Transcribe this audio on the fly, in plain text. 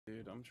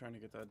Dude, I'm trying to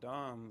get that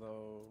Dom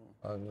though.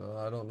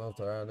 I don't know if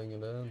they're adding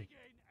it in.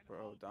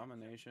 Bro,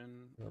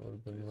 Domination That would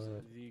have been is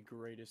lit. the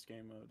greatest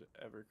game mode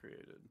ever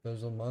created.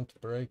 There's a month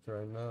break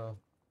right now.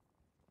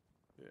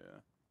 Yeah.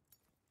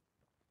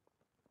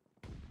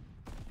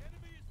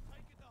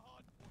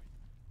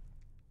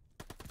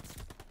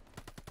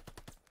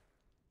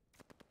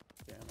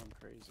 Damn, I'm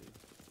crazy.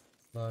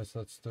 Nice,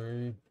 that's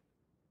 3.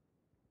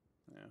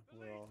 Yeah,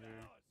 we're all here.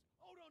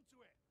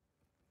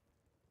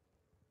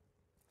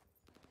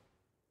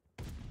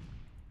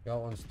 Got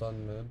one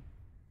stunned mid.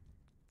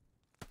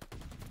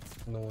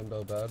 In the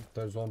window dead.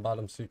 There's one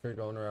bottom secret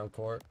going around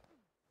court.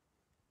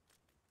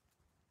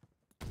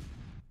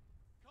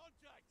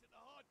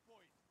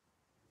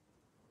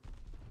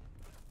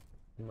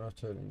 I'm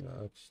rotating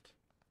next.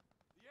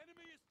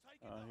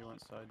 He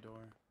went side door.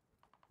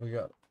 We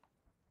got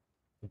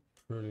a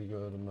pretty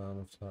good amount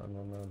of time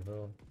on that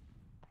hill.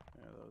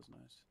 Yeah, that was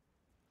nice.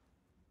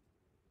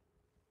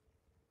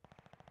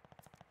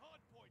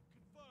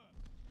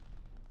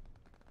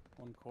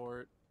 One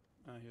court.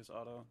 He has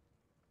auto.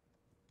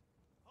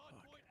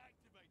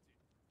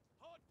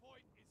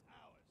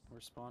 We're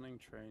spawning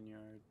train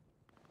yard.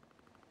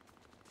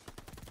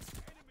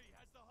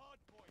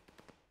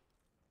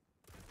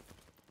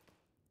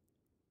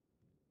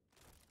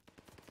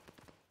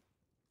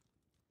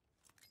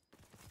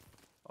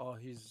 Oh,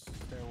 he's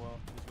stairwell.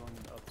 He's going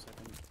up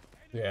second.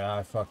 Yeah,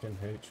 I fucking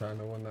hate trying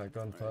to win that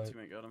gunfight. Alright,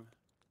 teammate got him.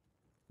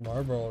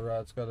 Marble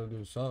Rat's gotta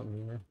do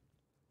something here.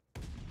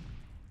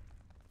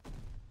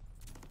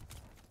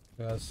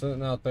 Yeah,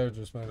 sitting out there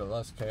just made it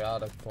less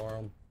chaotic for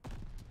him.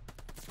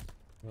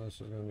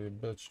 This is gonna be a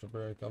bitch to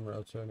break. I'm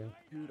rotating.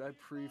 Dude, I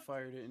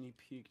pre-fired it and he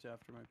peeked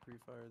after my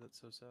pre-fire. That's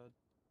so sad.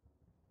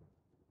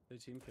 They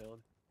team killed.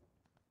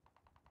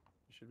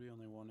 There should be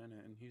only one in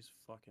it and he's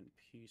fucking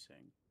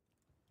piecing.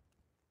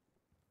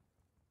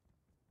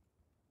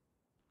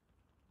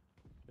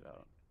 Get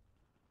out.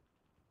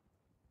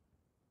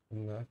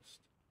 Next.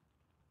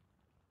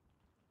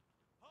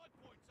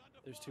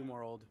 There's two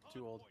more old.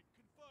 Two old.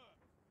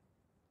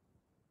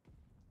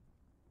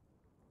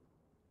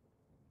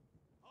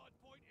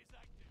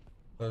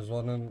 There's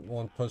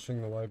one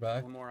pushing the way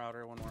back. One more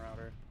outer, one more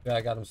outer. Yeah,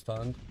 I got him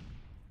stunned.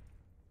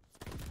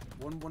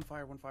 One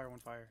fire, one fire, one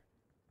fire.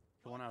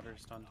 The one outer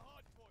is stunned.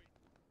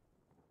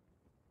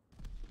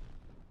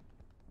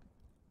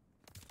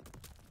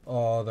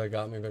 Oh, they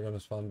got me. They're gonna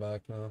spawn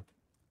back now.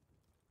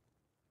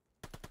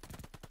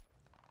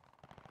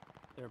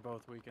 They're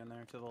both weak in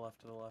there. To the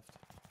left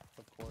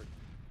of court.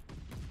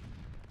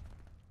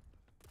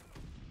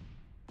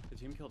 The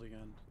team killed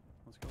again.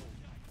 Let's go.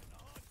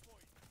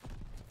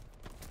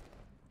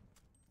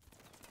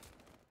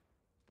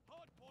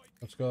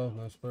 Let's go.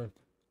 Nice break.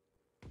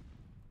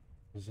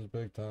 This is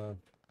big time.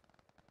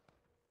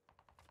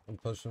 I'm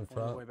pushing One on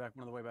the front. way back,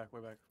 one on the way back,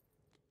 way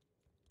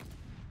back.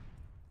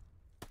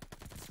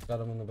 Got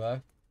him in the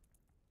back.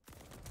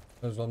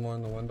 There's one more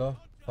in the window.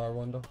 Far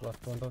window,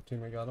 left window.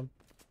 Teammate got him.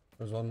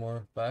 There's one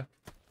more back.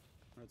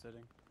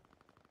 Rotating.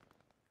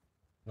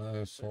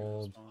 Nice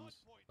hold.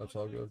 That's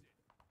all good.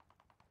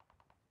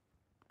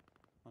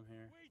 I'm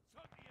here.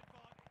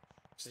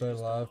 Stay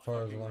just alive don't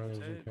for as fucking long as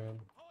you rotate. can.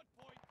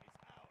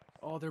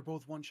 Oh, they're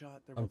both one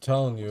shot. I'm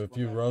telling you, if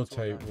you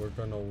rotate, we're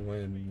gonna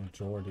win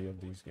majority of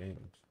these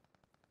games.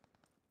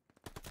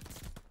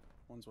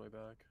 One's way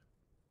back.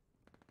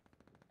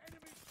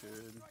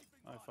 Dude,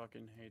 I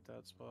fucking hate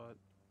that spot.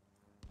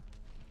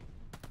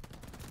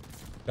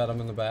 Got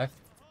him in the back.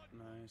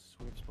 Nice.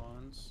 Sweep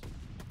spawns.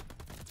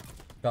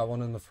 Got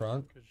one in the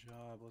front. Good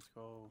job. Let's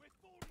go.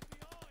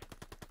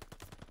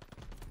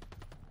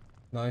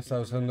 Nice, that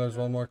was him. There's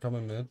one more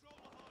coming mid.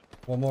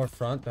 One more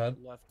front, dead.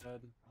 Left dead.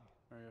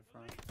 Area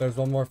front. There's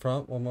one more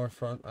front,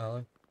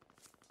 alley.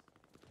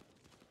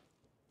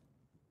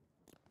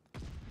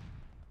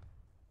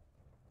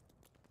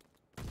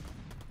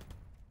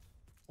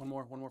 One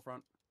more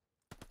front.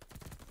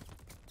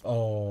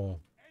 Oh,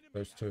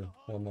 there's two.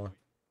 One more.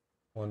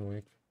 One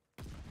weak.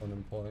 One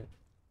in point.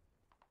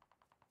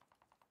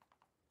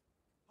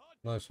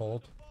 Nice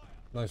hold.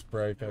 Nice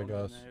break, I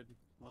guess.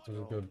 It was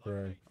a good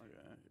break. Okay,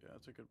 yeah,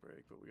 it's a good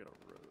break, but we gotta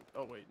road.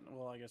 Oh wait,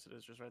 well I guess it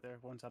is just right there.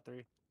 One top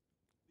 3.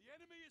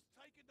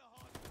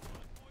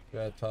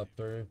 Yeah, top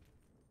 3.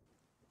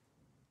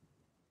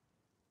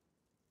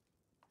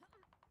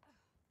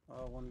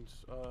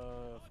 One's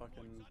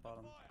fucking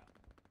bottom.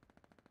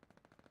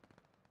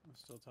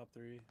 Still top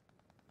 3.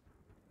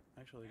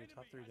 Actually, did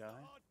top 3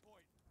 die?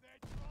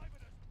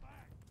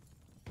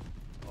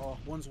 Oh,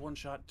 one's one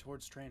shot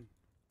towards train.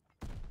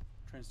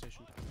 Train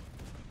station.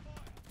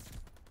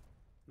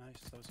 Nice,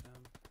 that was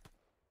him.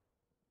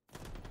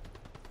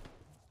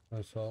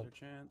 Nice Their hold.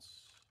 chance.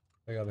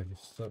 I gotta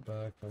step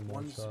back on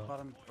one One's shot.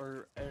 bottom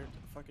or air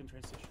fucking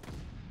train station.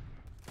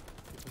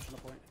 Keep pushing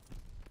the point.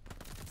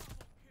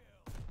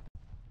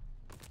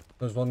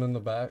 There's one in the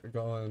back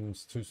going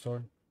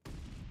 2-story.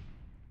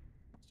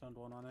 Stunned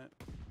one on it.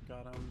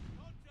 Got him.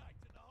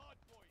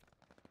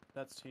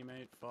 That's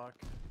teammate. Fuck.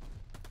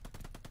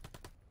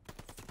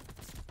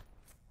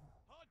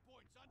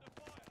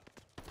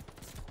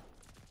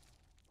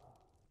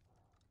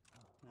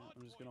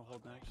 I'm just gonna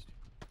hold next.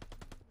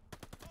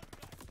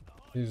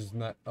 He's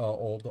not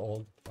old.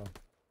 Oh.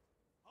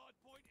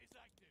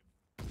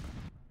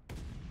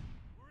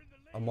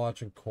 I'm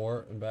watching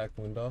court and back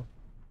window.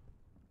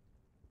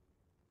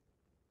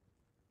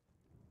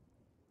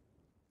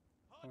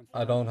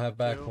 I don't have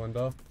back Two.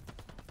 window.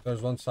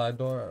 There's one side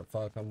door.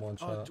 Fuck, I'm one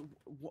shot.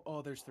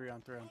 Oh, there's three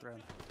on.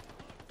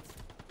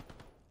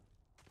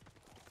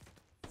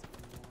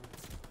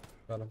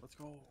 Got him. Let's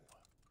go.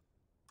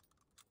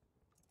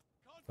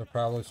 They're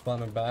probably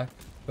spawning back.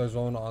 There's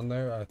one on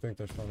there. I think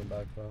they're spawning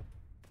back though.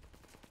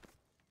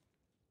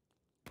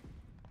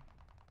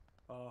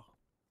 Oh,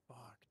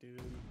 fuck,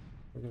 dude.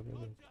 We're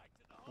good.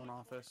 One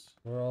office.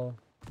 We're all.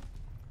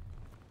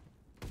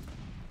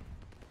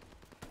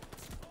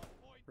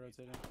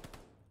 Rotating.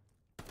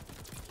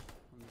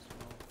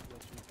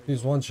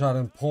 He's one shot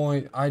in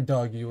point. I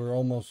dug. You were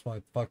almost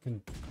my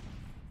fucking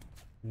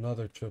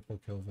another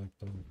triple kill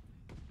victim.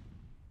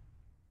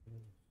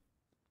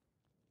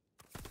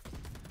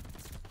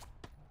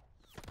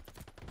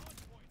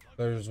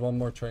 There's one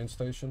more train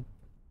station.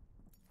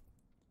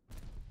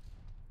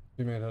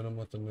 He may hit him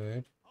with a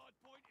nade.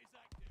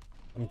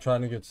 I'm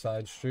trying to get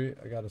side street.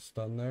 I got a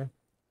stun there.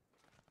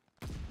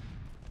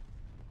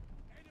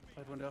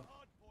 Side window.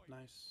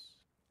 Nice.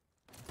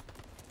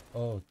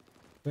 Oh,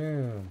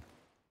 damn.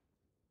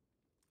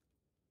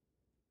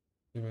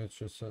 Teammates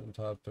just sitting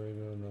top 3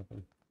 doing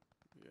nothing.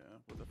 Yeah,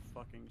 with a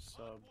fucking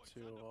sub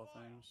too, of all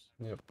things.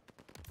 Yep.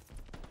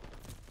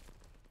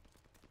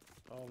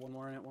 Oh, one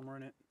more in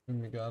it.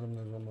 And we got him.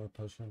 There's one more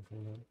pushing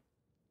from him.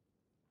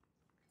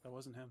 That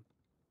wasn't him.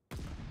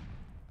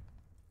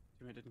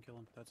 Teammate didn't kill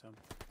him. That's him.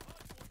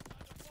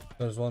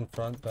 There's one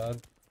front,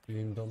 dad.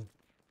 Beamed him.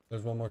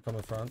 There's one more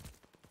coming front.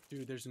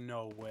 Dude, there's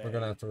no way. We're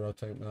gonna have to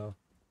rotate now.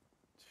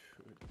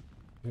 Dude.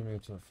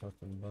 Teammates are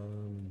fucking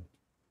bum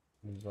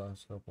these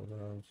last couple of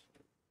rounds.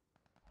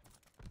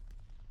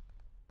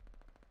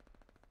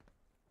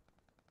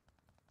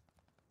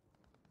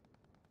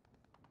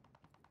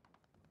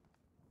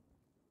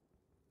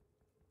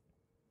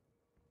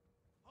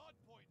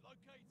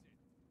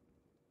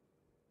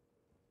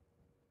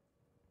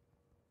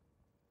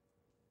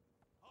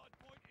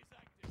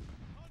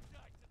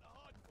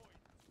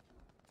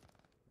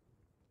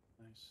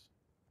 Nice.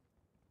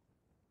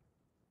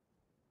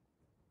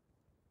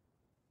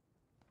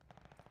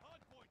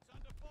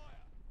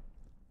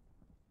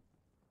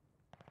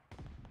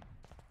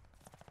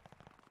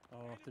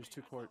 Oh, there's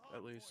 2 court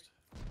at least.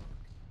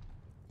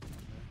 Okay,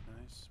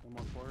 nice. One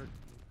more court.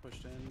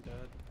 Pushed in,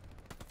 dead.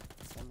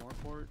 One more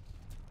court.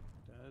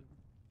 Dead.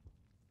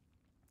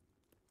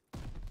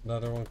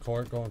 Another one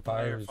court going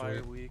fire. He's Fire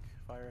weak. weak.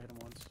 Fire hit him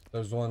once.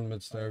 There's one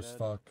mid stairs. dead.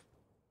 Fuck.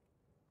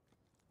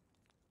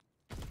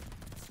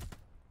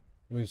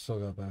 We still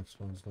got back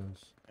spawns,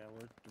 nice. Yeah,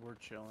 we're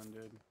chilling,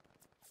 dude.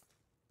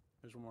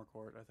 There's one more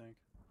court, I think.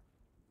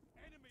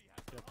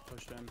 Yep,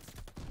 pushed in.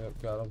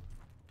 Yep, got him.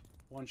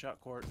 One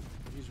shot court.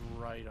 He's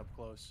right up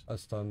close. I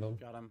stunned him.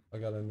 Got him. I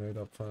got a nade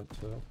up front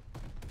too.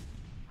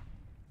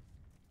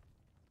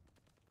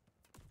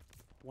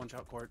 One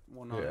shot court.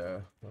 One on.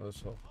 Yeah, that was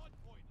so.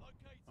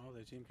 Oh,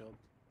 they team killed.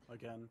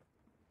 Again.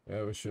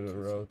 Yeah, we should have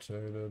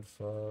rotated.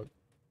 Fuck.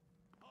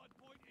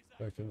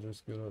 I can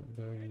just get up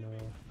big now.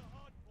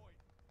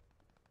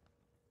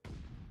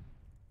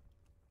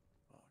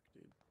 Fuck,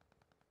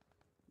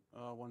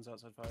 dude. One's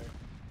outside fire.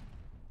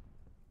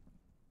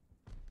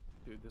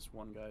 Dude, this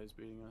one guy is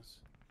beating us.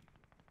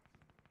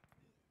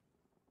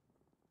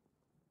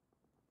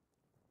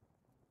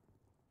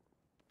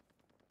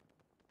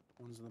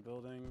 One's in the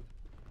building.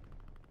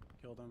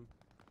 Killed him.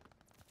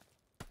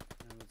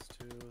 And that's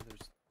 2.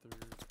 There's 3.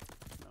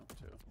 No,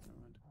 2. Never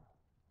mind.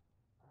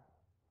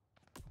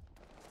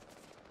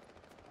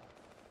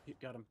 He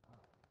got him.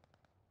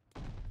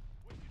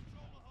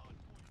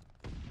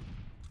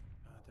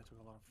 That took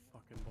a lot of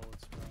fucking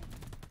bullets, bro.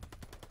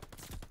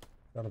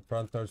 Got a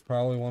front. There's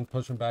probably one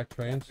pushing back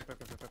trains.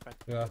 Back.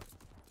 Yeah.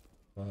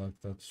 Fuck,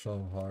 that's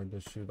so hard to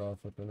shoot off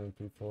with an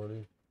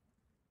MP40.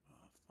 Oh,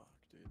 fuck,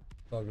 dude.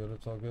 It's all good.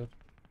 It's all good.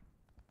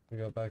 We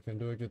got back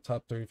into it. Get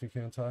top 3 if you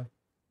can, Ty.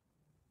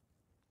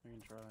 We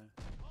can try.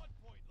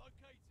 Hardpoint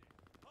located.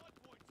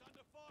 Hardpoint's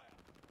under fire.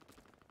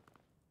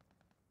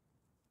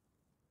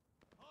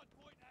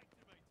 Hardpoint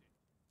activated.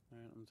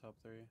 Alright, I'm top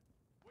 3.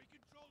 We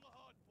control the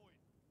hardpoint.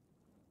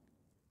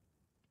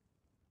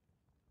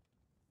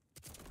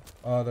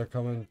 Oh, they're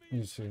coming.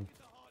 You see.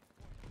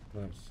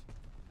 Nice.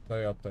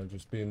 Stay up there.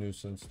 Just be a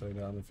nuisance. Stay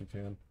down if you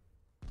can.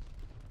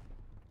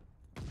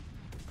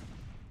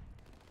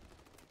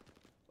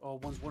 Oh,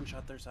 one's one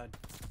shot their side.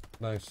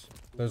 Nice.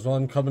 There's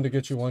one coming to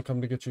get you. One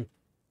coming to get you.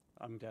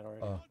 I'm dead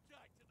already. Oh.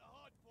 Contact at the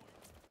hardpoint.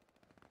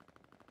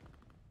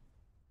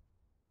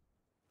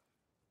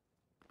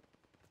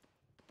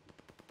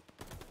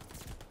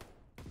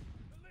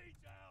 The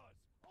lead's ours.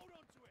 Hold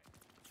on to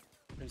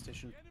it. Train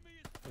station The enemy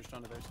is pushed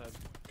onto their side.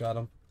 Got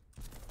him.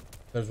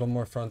 There's one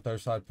more front their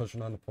side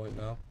pushing on the point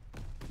now.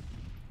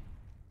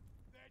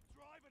 they're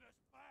driving us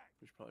back.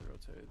 We should probably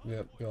rotate.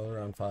 Yep. Go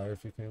around fire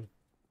if you can.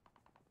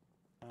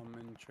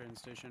 In train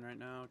station right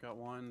now. Got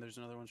one. There's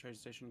another one train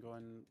station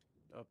going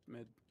up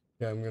mid.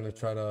 Yeah, I'm gonna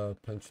try to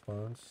pinch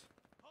spawns.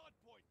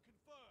 Hardpoint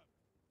confirmed.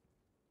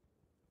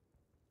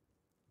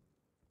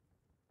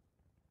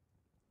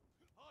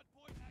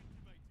 Hardpoint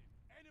activated.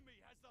 Enemy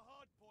has the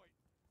hardpoint.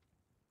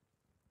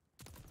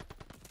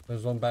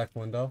 There's one back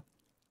window.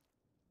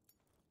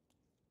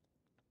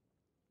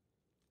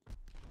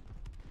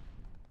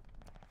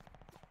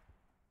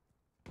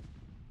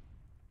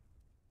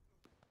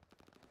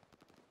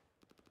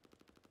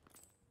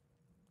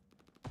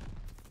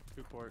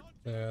 Two court.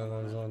 Yeah,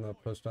 there's one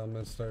that pushed down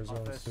mid stairs.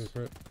 One Office.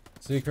 secret.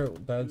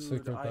 Secret, dead Dude,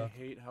 secret I dead.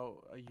 hate how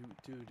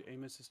dude,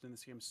 aim assist in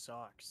this game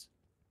sucks.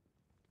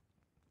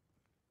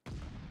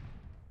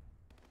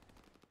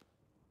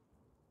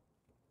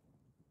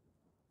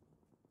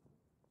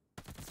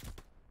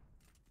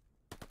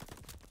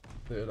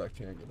 Dude, I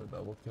can't get a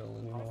double kill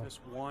anymore. Office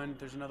one.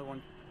 There's another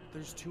one.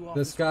 There's two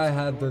office. This guy ones on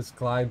had door. this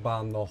glide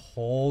bomb the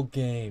whole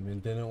game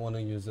and didn't want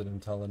to use it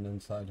until an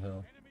inside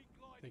hill. Enemy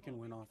glide They can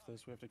bomb win inbound. off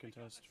this. We have to Pick up the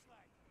contest. slack.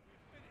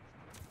 We're finished.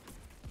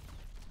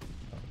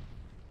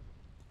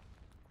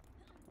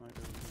 Might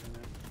be able to win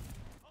it.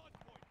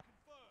 Hardpoint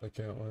confirmed. They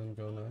can't win,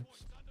 go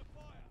next. Hardpoint's under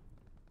fire.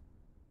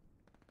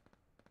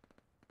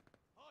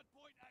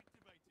 Hardpoint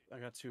activated. I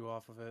got two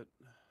off of it.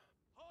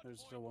 There's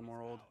Hardpoint still one is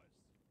more old. ours.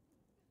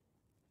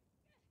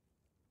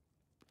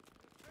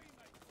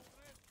 Teammates call an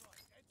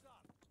airstrike. Heads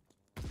up.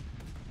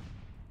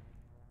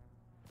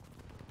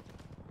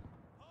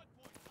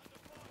 Hardpoint's under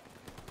fire.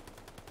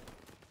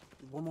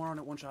 One more on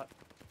it. One shot.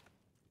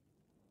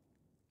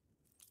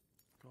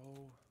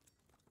 Go.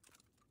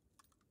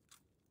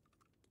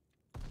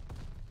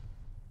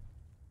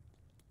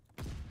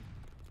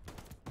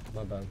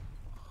 My bad.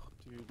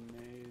 Dude,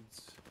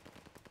 nades.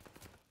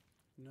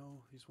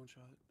 No, he's one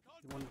shot.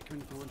 One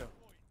coming through the window.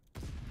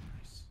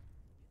 Nice.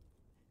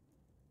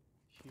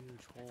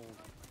 Huge hold.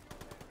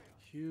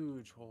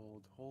 Huge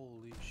hold.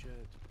 Holy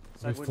shit.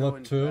 Side window flipped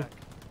and two. back.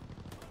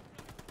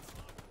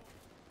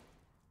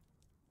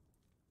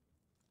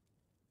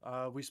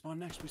 We spawn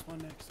next. We spawn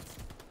next.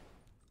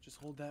 Just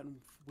hold that and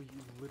we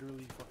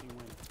literally fucking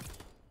win.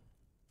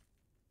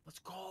 Let's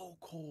go,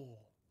 Cole.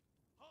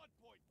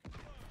 Hardpoint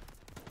confirmed.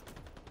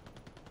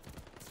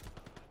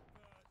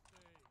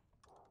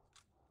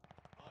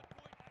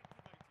 Hardpoint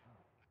activated.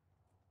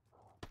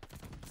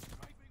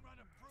 Strafing run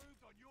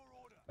approved on your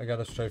order. I got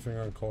a strafing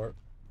on court.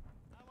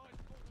 Allies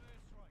call an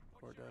airstrike.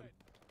 Poor Watch your dad. head.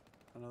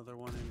 Another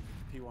one in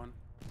P1. Double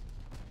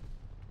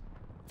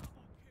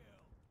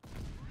kill.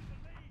 We're in the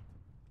lead.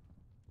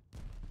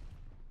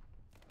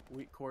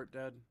 Weak court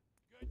dead.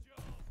 Good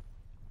job.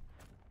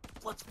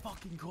 Let's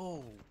fucking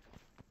go.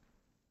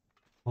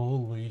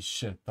 Holy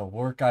shit, the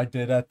work I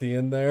did at the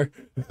end there.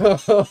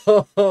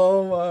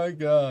 Oh my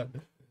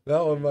god.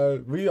 That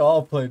one, we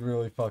all played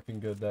really fucking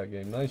good that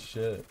game. Nice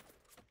shit.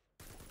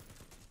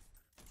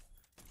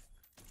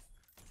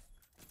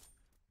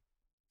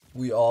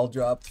 We all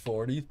dropped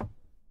 40.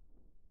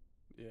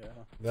 Yeah.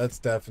 That's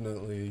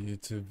definitely a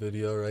YouTube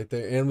video right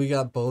there. And we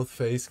got both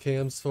face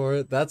cams for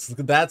it. That's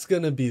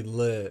gonna be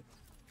lit.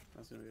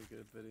 That's gonna be a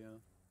good video.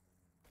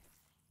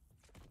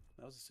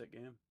 That was a sick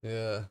game.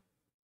 Yeah.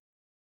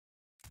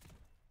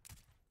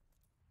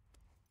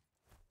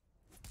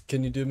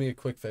 Can you do me a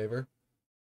quick favor?